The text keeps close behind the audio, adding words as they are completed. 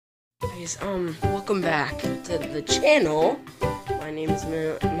Guys, welcome back to the channel. My name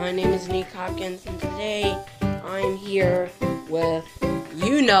is Nick Hopkins, and today I'm here with,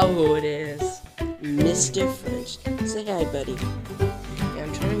 you know who it is, Mr. French. Say hi, buddy. Yeah,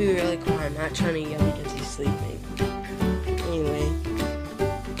 I'm trying to be really quiet. I'm not trying to yell because he's sleeping. Anyway,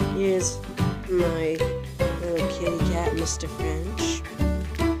 here's my little kitty cat, Mr. French.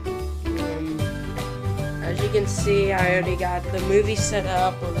 As you can see, I already got the movie set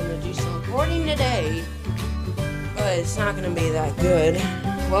up. We're gonna do some recording today, but it's not gonna be that good.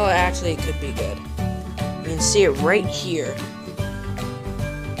 Well, actually, it could be good. You can see it right here.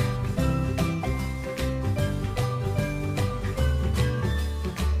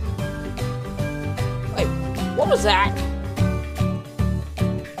 Wait, what was that?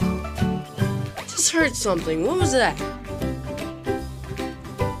 I just heard something. What was that?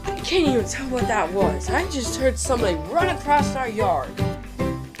 I can't even tell what that was. I just heard somebody run across our yard.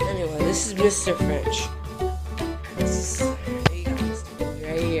 Anyway, this is Mr. French. This is, you got Mr. French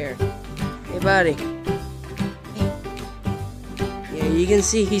right here. Hey, buddy. Yeah, you can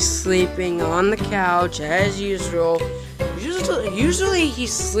see he's sleeping on the couch as usual. Usually he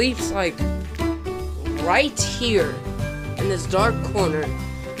sleeps like right here in this dark corner,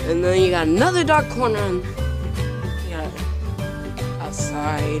 and then you got another dark corner, and you got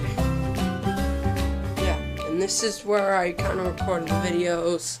outside. Yeah, and this is where I kind of record the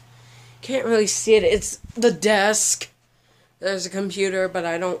videos. Can't really see it. It's the desk. There's a computer, but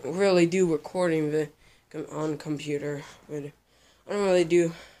I don't really do recording on computer. But I don't really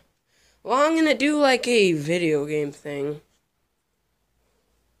do. Well, I'm gonna do like a video game thing.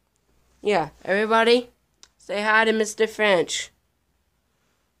 Yeah, everybody, say hi to Mr. French.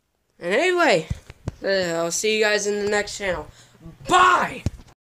 And anyway, I'll see you guys in the next channel. Bye!